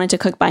then he wanted to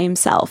cook by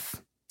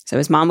himself. So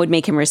his mom would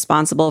make him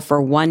responsible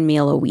for one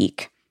meal a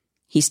week.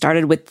 He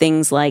started with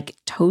things like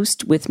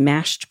toast with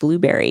mashed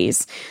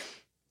blueberries.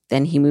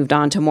 Then he moved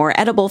on to more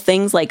edible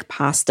things like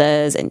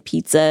pastas and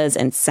pizzas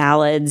and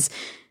salads.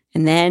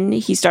 And then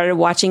he started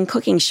watching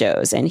cooking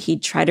shows, and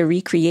he'd try to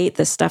recreate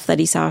the stuff that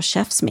he saw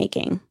chefs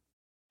making.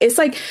 It's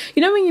like,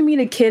 you know, when you meet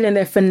a kid and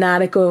they're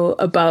fanatical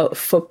about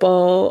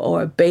football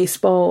or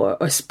baseball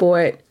or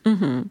sport,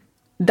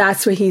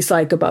 that's what he's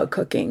like about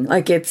cooking.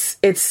 Like it's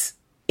just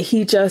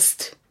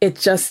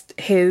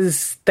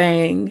his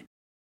thing.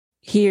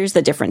 Here's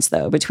the difference,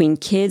 though, between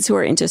kids who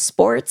are into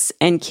sports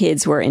and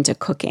kids who are into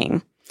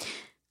cooking.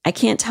 I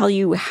can't tell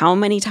you how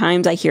many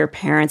times I hear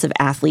parents of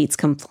athletes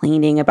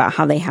complaining about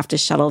how they have to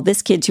shuttle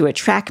this kid to a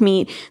track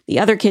meet,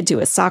 the other kid to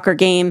a soccer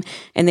game,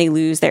 and they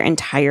lose their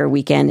entire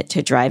weekend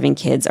to driving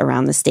kids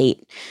around the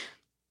state.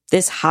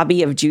 This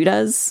hobby of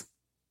Judah's,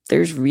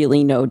 there's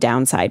really no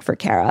downside for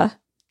Kara.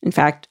 In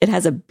fact, it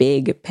has a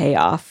big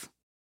payoff.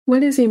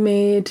 What has he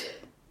made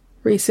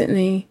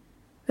recently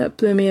that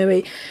blew me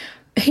away?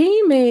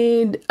 He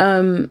made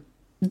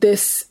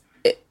this,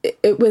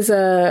 it was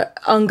a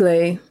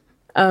anglais,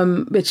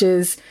 which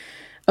is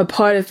a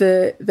part of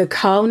the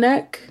cow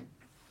neck.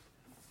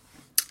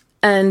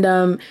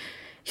 And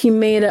he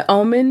made an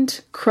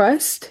almond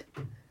crust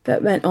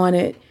that went on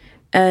it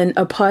and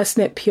a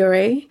parsnip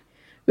puree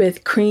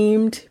with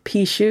creamed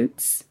pea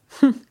shoots.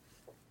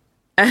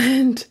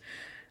 And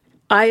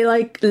I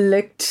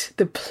licked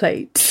the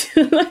plate.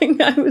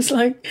 I was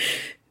like,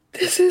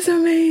 this is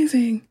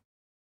amazing.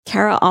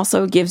 Kara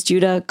also gives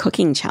Judah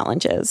cooking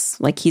challenges,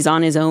 like he's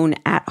on his own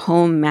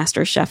at-home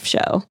MasterChef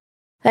show.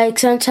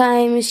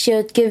 Sometimes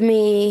she'll give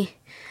me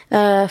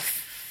 4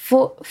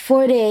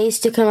 days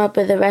to come up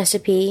with a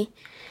recipe.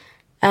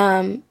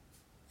 And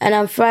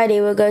on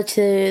Friday, we'll go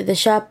to the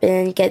shop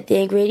and get the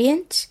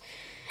ingredients.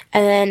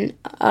 And then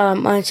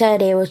on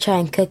Saturday, we'll try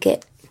and cook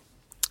it.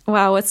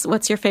 Wow,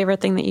 what's your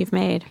favorite thing that you've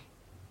made?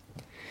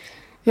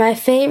 My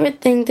favorite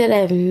thing that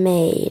I've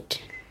made...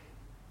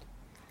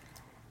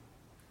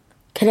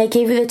 Can I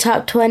give you the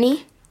top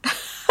 20?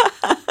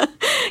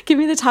 Give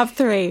me the top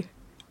 3.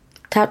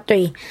 Top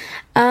 3.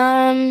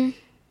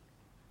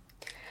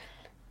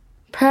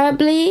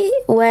 Probably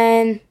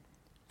when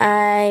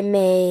I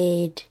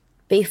made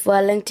beef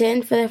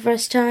Wellington for the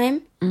first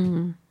time.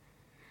 Mm.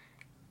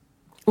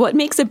 What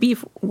makes a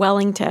beef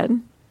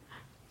Wellington?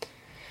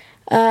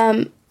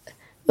 Well,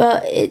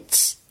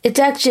 it's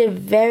actually a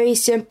very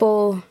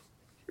simple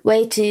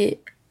way to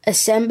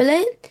assemble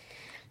it,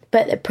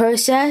 but the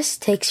process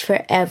takes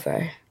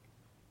forever.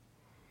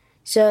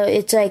 So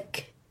it's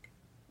like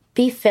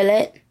beef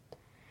fillet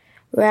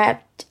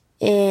wrapped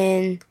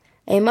in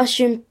a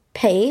mushroom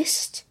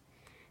paste,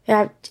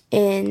 wrapped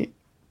in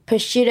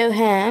prosciutto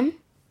ham,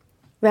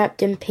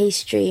 wrapped in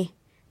pastry,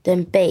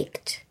 then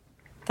baked.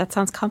 That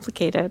sounds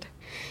complicated.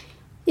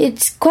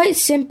 It's quite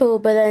simple,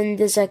 but then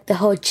there's the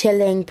whole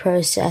chilling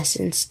process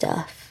and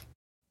stuff.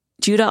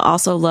 Judah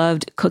also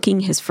loved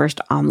cooking his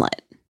first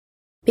omelet.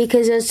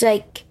 Because it's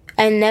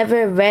I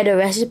never read a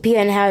recipe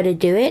on how to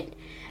do it.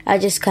 I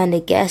just kind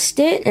of guessed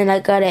it, and I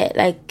got it,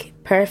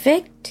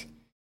 perfect.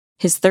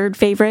 His third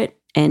favorite,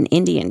 an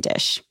Indian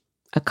dish,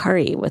 a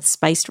curry with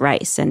spiced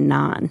rice and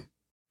naan.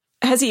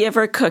 Has he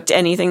ever cooked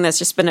anything that's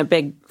just been a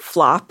big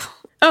flop?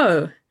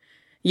 Oh,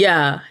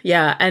 yeah.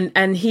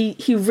 And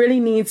he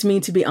really needs me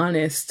to be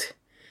honest.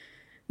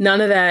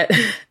 None of that,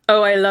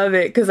 oh, I love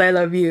it because I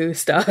love you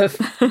stuff.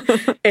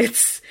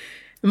 It's...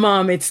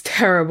 Mom, it's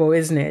terrible,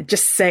 isn't it?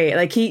 Just say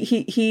it.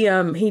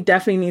 He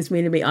definitely needs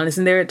me to be honest.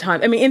 And there are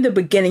times, in the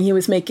beginning, he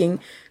was making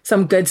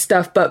some good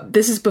stuff, but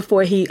this is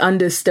before he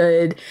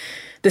understood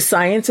the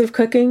science of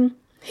cooking.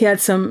 He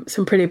had some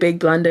pretty big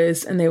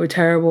blunders and they were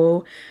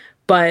terrible,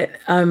 but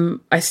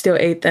I still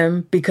ate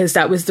them because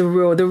that was the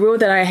rule. The rule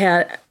that I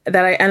had, and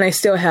I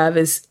still have,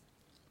 is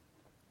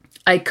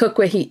I cook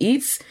what he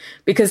eats,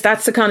 because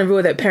that's the kind of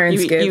rule that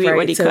parents give, you eat right?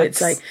 what he so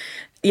cooks. It's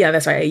yeah,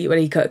 that's right. I eat what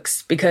he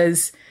cooks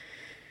because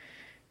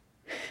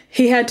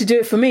he had to do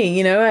it for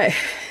me,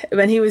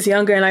 when he was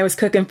younger and I was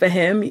cooking for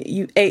him,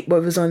 you ate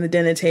what was on the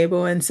dinner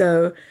table. And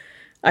so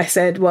I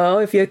said, well,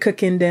 if you're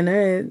cooking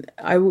dinner,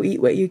 I will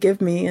eat what you give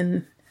me.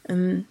 And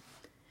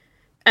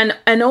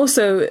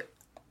also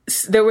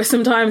there were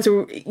some times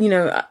where,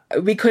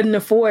 we couldn't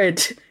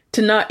afford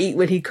to not eat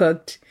what he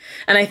cooked.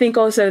 And I think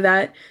also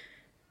that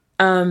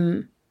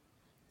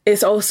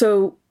is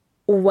also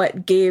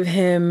what gave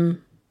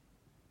him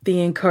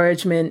the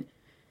encouragement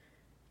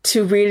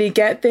to really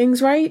get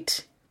things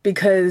right.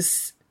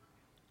 Because,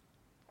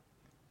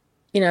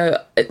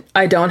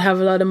 I don't have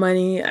a lot of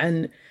money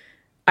and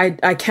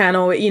I can't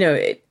always,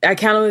 I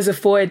can't always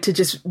afford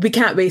to we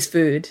can't waste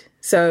food.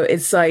 So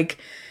it's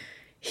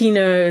he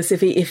knows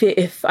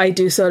if I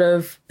do sort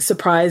of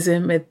surprise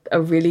him with a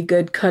really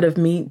good cut of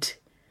meat,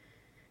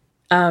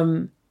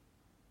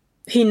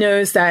 he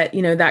knows that,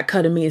 that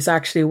cut of meat is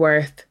actually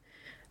worth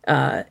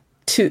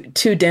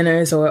two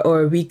dinners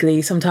or a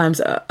weekly, sometimes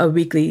a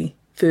weekly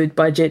food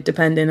budget,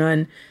 depending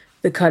on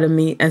the cut of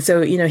meat. And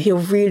so, he'll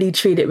really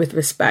treat it with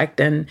respect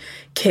and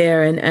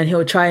care, and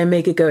he'll try and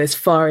make it go as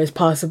far as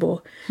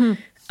possible.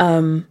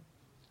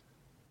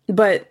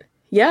 But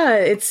yeah,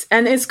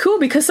 it's cool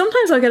because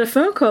sometimes I'll get a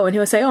phone call and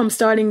he'll say, oh, I'm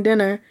starting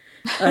dinner.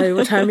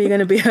 What time are you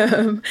going to be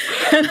home?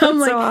 And I'm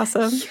so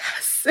awesome.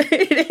 Yes,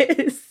 it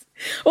is.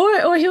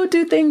 Or he'll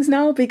do things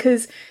now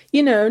because,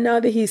 now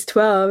that he's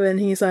 12 and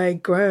he's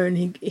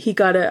grown,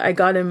 I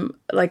got him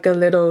a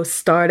little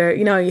starter.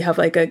 You have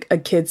a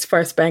kid's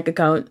first bank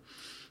account.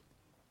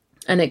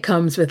 And it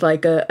comes with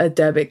a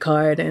debit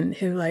card, and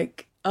he'll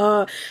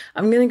oh,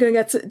 I'm going to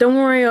go don't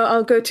worry,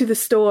 I'll go to the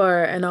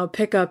store and I'll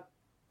pick up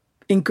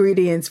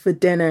ingredients for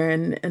dinner.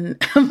 And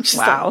I'm just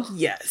wow.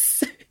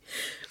 Yes.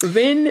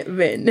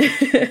 Win.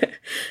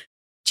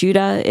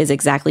 Judah is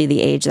exactly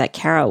the age that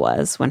Kara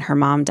was when her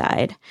mom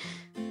died.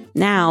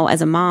 Now,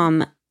 as a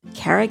mom,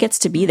 Kara gets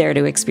to be there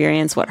to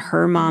experience what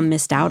her mom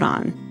missed out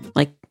on,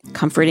 like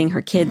comforting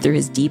her kid through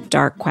his deep,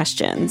 dark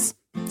questions,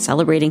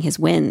 celebrating his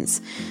wins,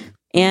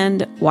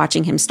 and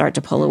watching him start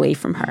to pull away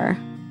from her,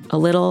 a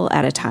little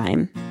at a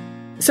time.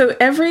 So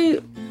every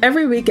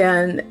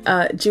weekend,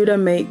 Judah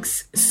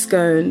makes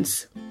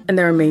scones, and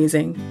they're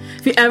amazing.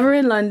 If you're ever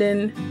in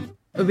London,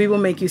 we will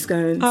make you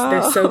scones. Oh.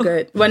 They're so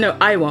good. Well, no,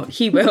 I won't.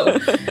 He will.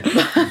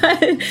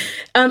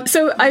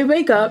 So I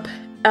wake up,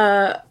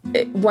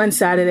 one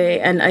Saturday,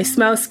 and I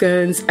smell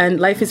scones, and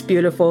life is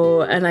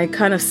beautiful, and I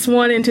kind of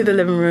swan into the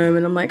living room,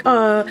 and I'm like,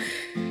 oh,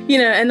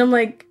 and I'm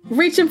like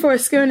reaching for a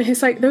scone, and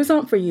he's like, those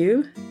aren't for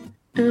you.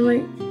 And I'm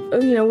like,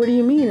 oh, what do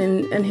you mean?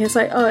 And he's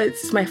like, oh,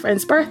 it's my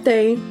friend's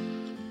birthday.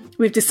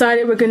 We've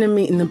decided we're going to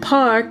meet in the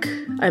park.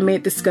 I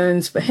made the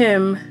scones for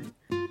him.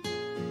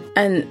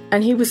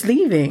 And he was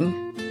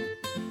leaving.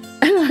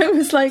 And I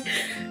was like,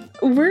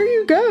 where are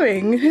you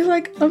going? He's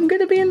like, I'm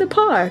going to be in the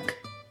park.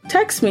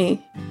 Text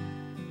me.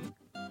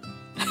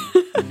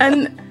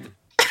 And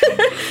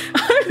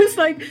I was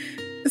like,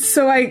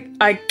 so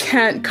I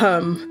can't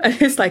come. And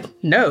he's like,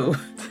 no.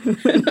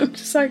 And I'm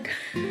just like,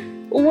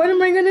 what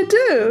am I going to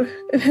do?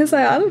 And he's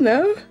like, I don't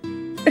know.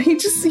 And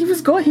he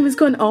was gone. He was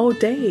gone all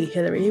day,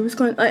 Hillary. He was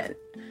gone.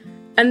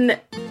 And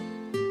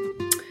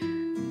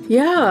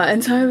yeah.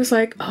 And so I was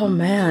like, oh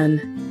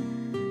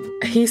man,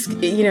 he's,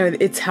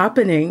 it's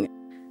happening.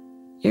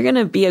 You're going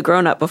to be a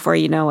grown-up before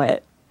you know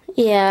it.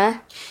 Yeah.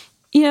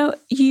 You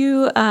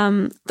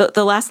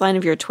the last line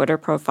of your Twitter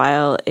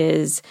profile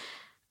is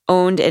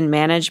owned and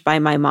managed by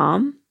my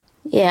mom.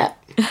 Yeah.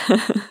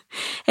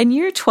 And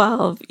you're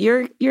 12.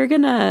 You're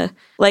gonna,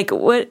 what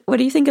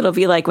do you think it'll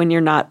be like when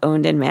you're not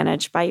owned and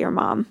managed by your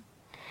mom?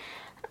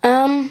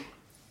 I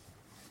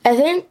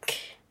think,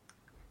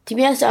 to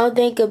be honest, I don't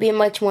think it'll be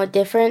much more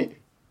different,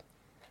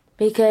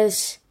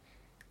 because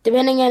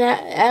depending on,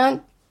 I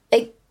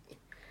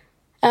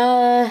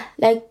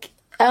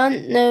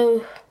don't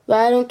know, but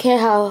I don't care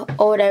how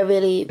old I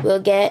really will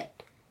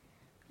get.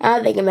 I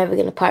don't think I'm ever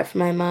gonna part from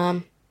my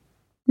mom.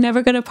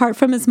 Never gonna part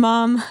from his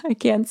mom. I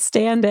can't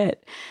stand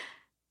it.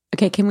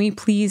 Okay, can we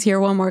please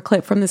hear one more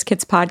clip from this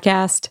kid's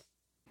podcast?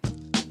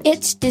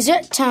 It's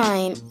dessert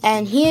time,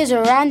 and here's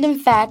a random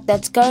fact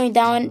that's going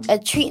down a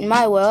treat in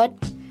my world.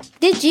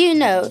 Did you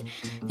know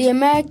the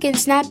American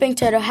snapping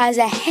turtle has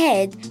a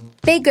head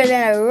bigger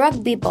than a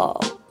rugby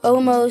ball,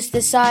 almost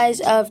the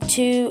size of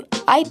 2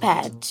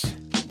 iPads?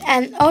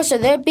 And also,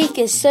 their beak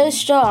is so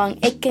strong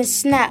it can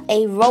snap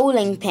a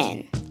rolling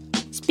pin.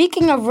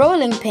 Speaking of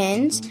rolling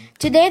pins,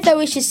 today I thought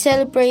we should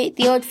celebrate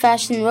the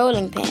old-fashioned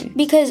rolling pin,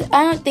 because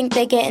I don't think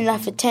they get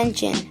enough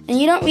attention, and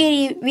you don't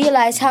really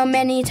realize how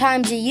many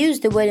times you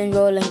use the wooden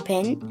rolling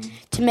pin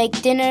to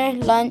make dinner,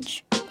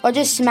 lunch, or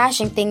just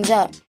smashing things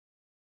up.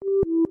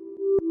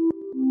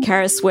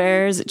 Kara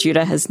swears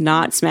Judah has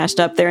not smashed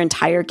up their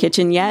entire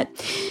kitchen yet.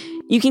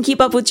 You can keep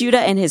up with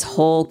Judah and his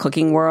whole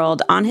cooking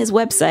world on his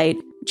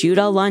website,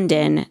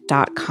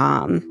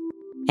 judahlondon.com.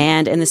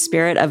 And in the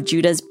spirit of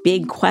Judah's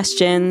big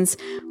questions,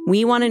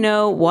 we want to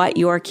know what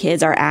your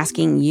kids are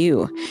asking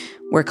you.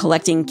 We're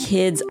collecting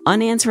kids'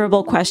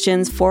 unanswerable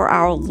questions for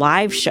our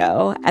live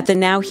show at the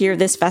Now Hear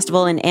This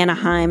Festival in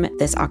Anaheim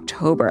this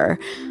October.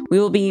 We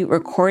will be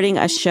recording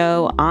a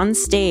show on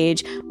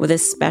stage with a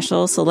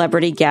special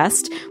celebrity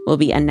guest. We'll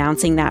be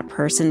announcing that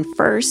person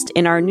first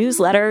in our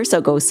newsletter,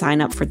 so go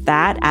sign up for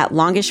that at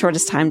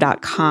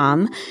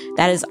longestshortesttime.com.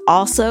 That is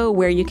also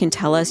where you can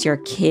tell us your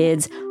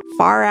kids'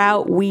 far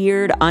out,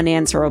 weird,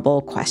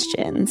 unanswerable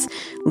questions.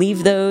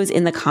 Leave those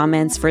in the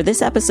comments for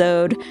this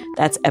episode.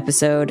 That's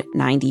episode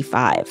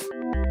 95.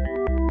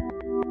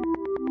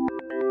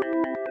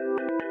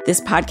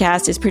 This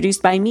podcast is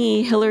produced by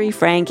me, Hillary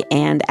Frank,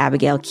 and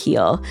Abigail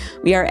Keel.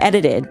 We are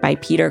edited by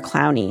Peter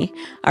Clowney.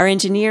 Our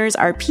engineers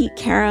are Pete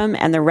Karam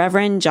and the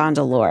Reverend John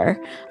Delore.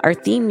 Our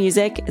theme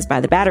music is by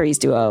the Batteries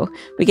Duo.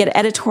 We get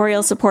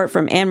editorial support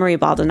from Anne-Marie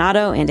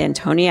Baldonado and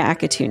Antonia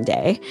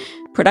Akatunde.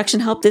 Production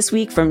help this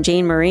week from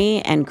Jane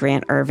Marie and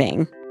Grant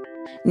Irving.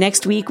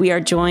 Next week, we are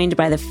joined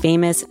by the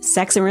famous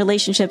sex and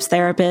relationships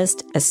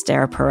therapist,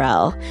 Esther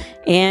Perel,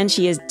 and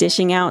she is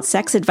dishing out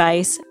sex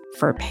advice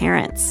for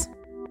parents.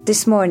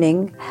 This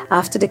morning,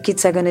 after the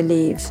kids are going to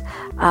leave,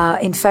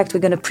 in fact, we're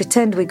going to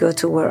pretend we go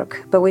to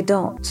work, but we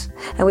don't.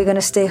 And we're going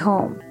to stay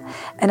home.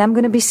 And I'm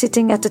going to be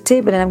sitting at the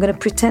table and I'm going to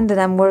pretend that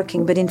I'm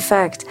working, but in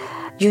fact,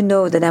 you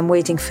know that I'm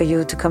waiting for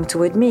you to come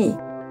toward me.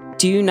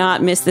 Do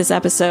not miss this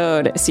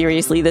episode.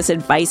 Seriously, this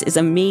advice is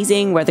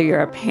amazing, whether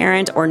you're a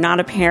parent or not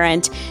a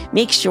parent.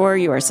 Make sure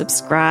you are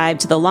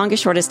subscribed to The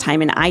Longest Shortest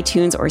Time in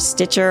iTunes or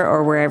Stitcher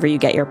or wherever you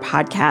get your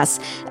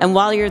podcasts. And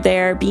while you're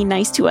there, be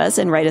nice to us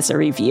and write us a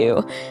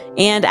review.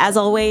 And as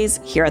always,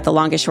 here at The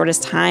Longest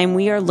Shortest Time,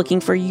 we are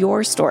looking for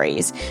your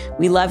stories.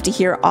 We love to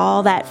hear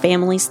all that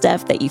family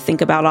stuff that you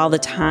think about all the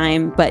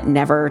time, but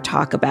never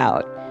talk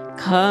about.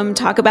 Come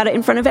talk about it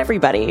in front of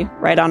everybody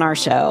right on our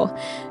show.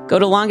 Go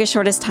to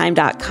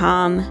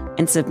longestshortesttime.com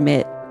and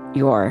submit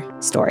your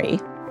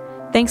story.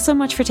 Thanks so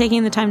much for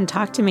taking the time to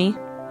talk to me.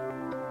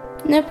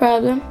 No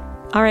problem.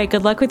 All right,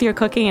 good luck with your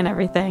cooking and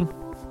everything.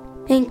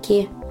 Thank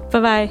you.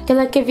 Bye-bye. Good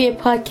luck with your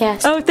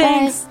podcast. Oh,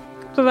 thanks.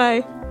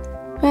 Bye.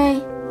 Bye-bye.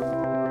 Bye.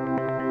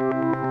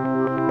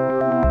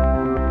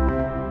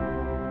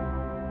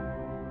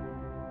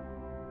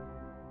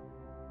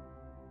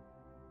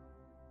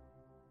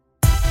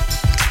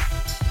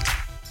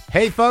 Hey,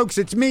 Hey folks,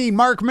 it's me,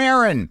 Mark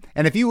Maron.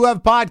 And if you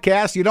love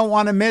podcasts you don't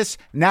want to miss,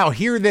 now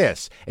hear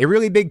this. A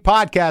really big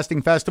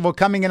podcasting festival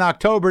coming in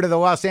October to the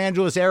Los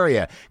Angeles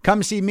area.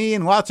 Come see me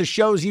and lots of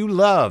shows you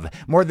love.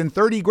 More than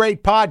 30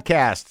 great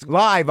podcasts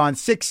live on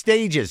 6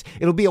 stages.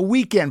 It'll be a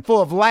weekend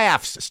full of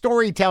laughs,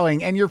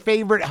 storytelling, and your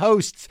favorite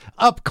hosts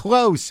up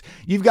close.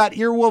 You've got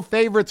Earwolf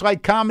favorites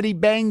like Comedy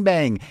Bang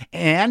Bang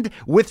and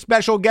with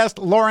special guest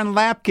Lauren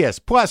Lapkus,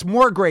 plus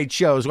more great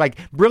shows like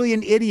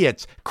Brilliant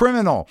Idiots,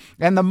 Criminal,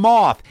 and The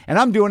Moth. And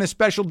I'm doing a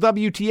special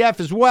WTF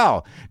as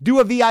well. Do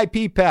a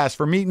VIP pass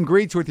for meet and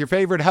greets with your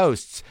favorite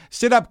hosts.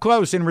 Sit up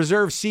close in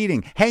reserved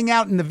seating. Hang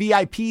out in the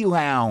VIP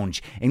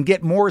lounge and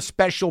get more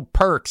special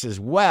perks as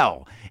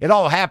well. It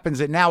all happens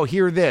at Now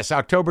Hear This,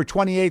 October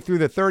 28th through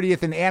the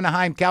 30th in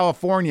Anaheim,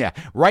 California,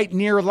 right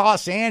near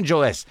Los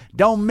Angeles.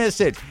 Don't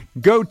miss it.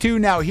 Go to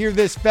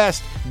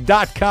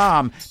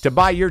nowhearthisfest.com to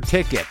buy your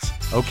tickets.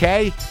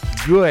 Okay?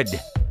 Good.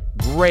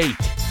 Great.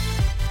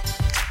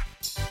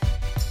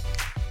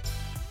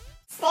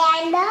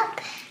 Stand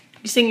up.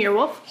 You sing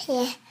Earwolf?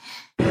 Yeah.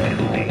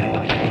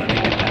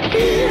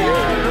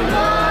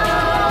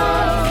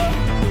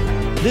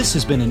 This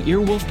has been an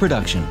Earwolf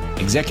production,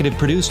 executive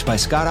produced by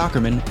Scott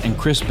Aukerman and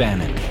Chris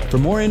Bannon. For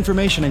more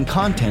information and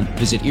content,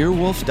 visit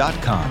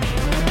earwolf.com.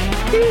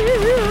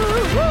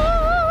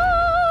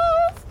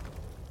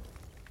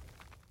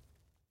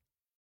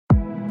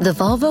 The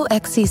Volvo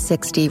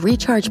XC60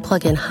 Recharge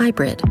Plug-in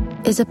Hybrid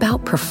is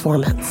about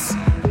performance.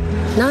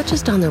 Not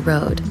just on the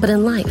road, but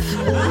in life.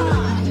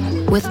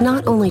 With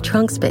not only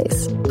trunk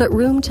space, but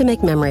room to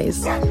make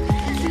memories.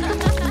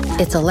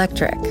 It's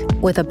electric,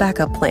 with a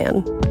backup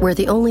plan, where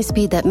the only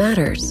speed that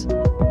matters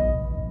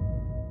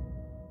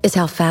is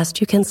how fast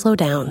you can slow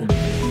down.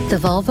 The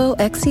Volvo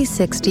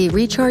XC60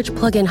 Recharge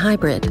Plug-in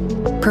Hybrid.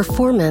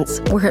 Performance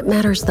where it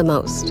matters the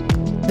most.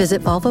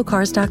 Visit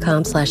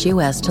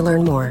volvocars.com/US to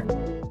learn more.